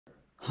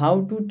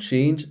How to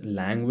change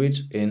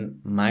language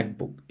in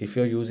MacBook. If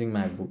you're using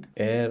MacBook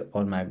Air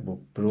or MacBook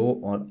Pro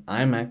or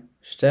iMac,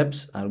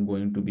 steps are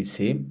going to be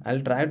same.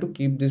 I'll try to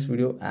keep this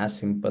video as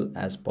simple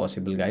as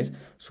possible, guys.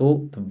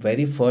 So the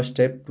very first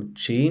step to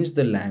change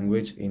the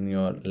language in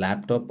your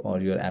laptop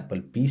or your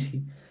Apple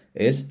PC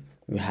is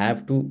you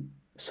have to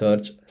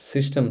search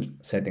system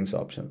settings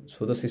option.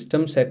 So the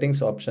system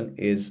settings option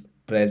is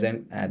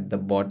present at the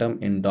bottom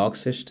in dock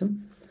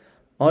system,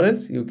 or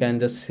else you can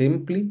just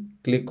simply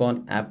click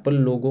on Apple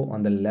logo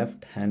on the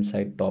left hand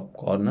side top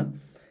corner.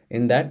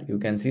 In that you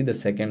can see the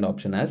second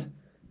option as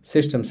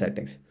system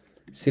settings.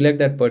 Select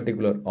that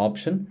particular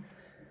option.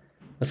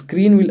 A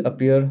screen will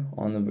appear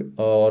on the,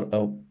 or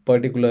a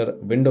particular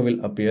window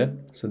will appear.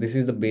 So this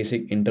is the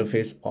basic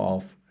interface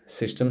of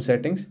system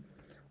settings.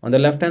 On the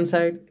left hand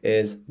side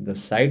is the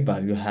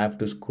sidebar. You have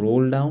to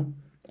scroll down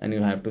and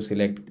you have to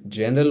select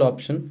general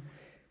option.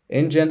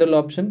 In general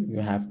option,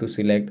 you have to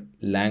select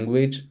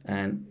language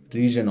and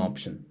region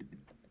option.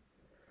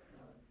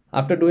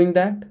 After doing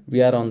that,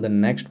 we are on the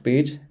next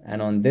page, and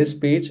on this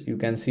page, you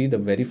can see the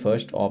very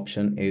first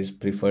option is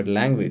preferred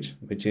language,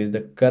 which is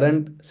the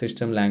current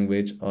system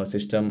language or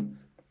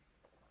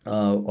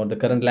or the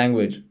current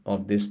language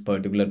of this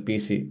particular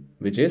PC,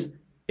 which is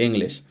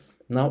English.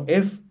 Now,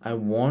 if I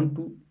want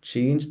to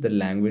change the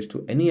language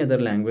to any other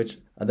language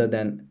other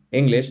than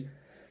English,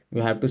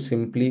 you have to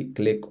simply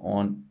click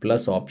on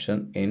plus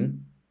option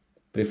in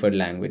preferred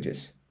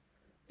languages.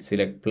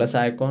 Select plus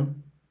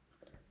icon.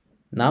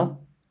 Now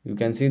you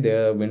can see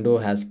the window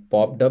has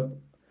popped up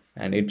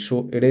and it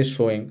is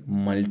showing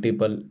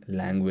multiple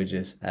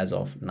languages as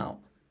of now.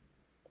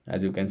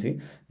 As you can see,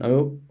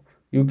 now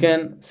you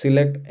can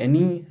select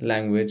any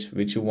language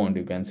which you want.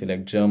 You can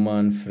select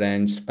German,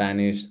 French,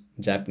 Spanish,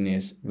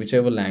 Japanese,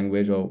 whichever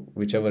language or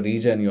whichever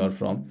region you are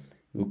from.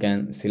 You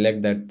can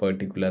select that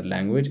particular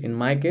language. In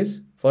my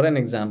case, for an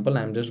example,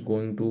 I'm just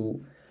going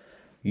to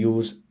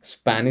use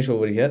Spanish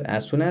over here.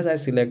 As soon as I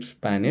select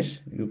Spanish,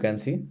 you can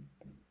see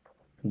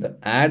the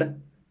add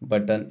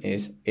button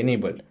is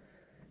enabled.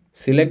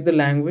 Select the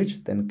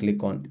language, then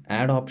click on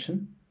add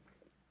option.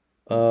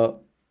 A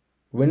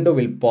window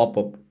will pop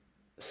up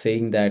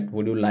saying that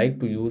would you like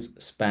to use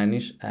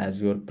Spanish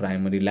as your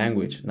primary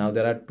language. Now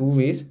there are two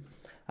ways.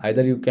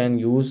 Either you can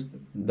use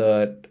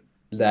that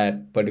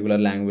particular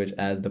language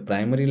as the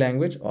primary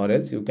language, or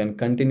else you can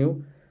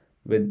continue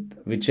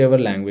with whichever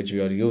language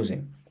you are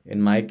using.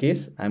 In my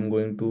case, I'm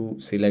going to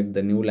select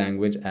the new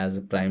language as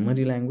a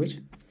primary language.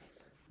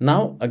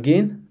 Now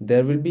again,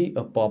 there will be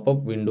a pop-up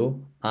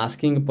window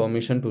asking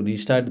permission to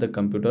restart the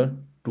computer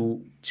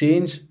to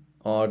change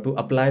or to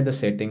apply the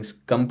settings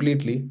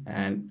completely,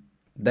 and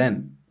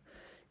then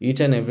each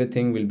and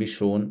everything will be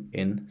shown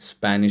in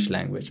Spanish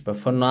language. But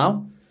for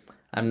now,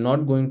 I'm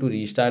not going to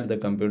restart the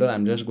computer.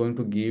 I'm just going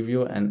to give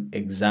you an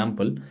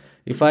example.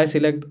 If I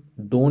select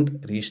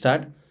don't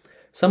restart,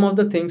 some of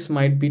the things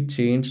might be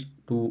changed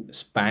to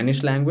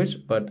Spanish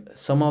language, but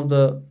some of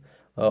the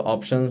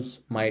options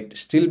might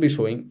still be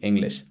showing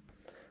English.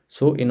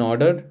 So in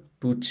order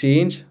to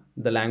change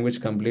the language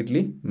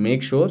completely,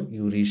 make sure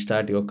you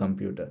restart your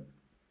computer.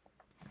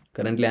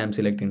 Currently, I'm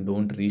selecting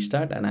don't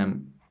restart and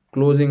I'm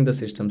closing the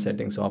system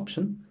settings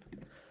option.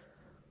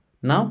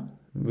 Now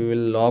we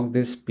will log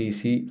this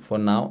PC for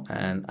now,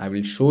 and I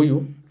will show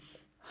you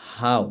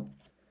how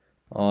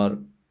or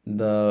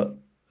the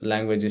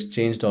language is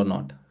changed or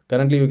not.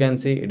 Currently you can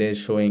see it is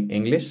showing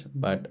English,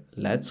 but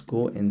let's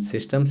go in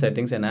system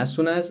settings, and as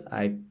soon as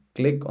I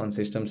click on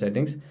system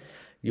settings,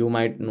 you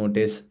might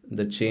notice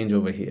the change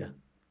over here.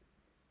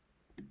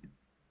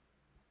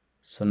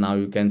 So now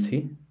you can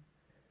see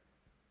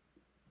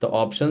the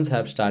options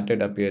have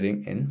started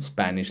appearing in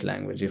Spanish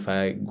language. If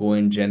I go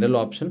in general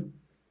option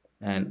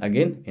and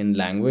again in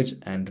language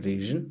and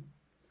region,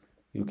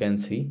 you can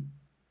see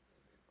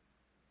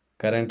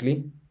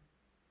currently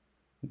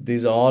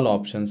these all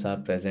options are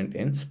present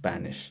in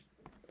Spanish.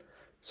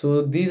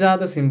 So these are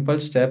the simple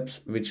steps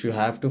which you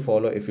have to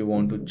follow if you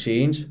want to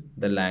change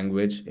the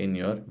language in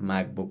your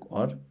MacBook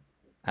or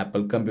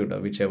Apple computer,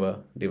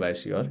 whichever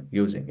device you are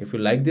using. If you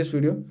like this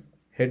video,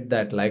 hit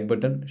that like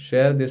button,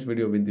 share this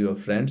video with your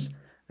friends,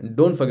 and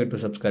don't forget to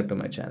subscribe to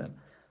my channel.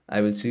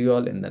 I will see you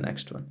all in the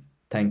next one.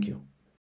 Thank you.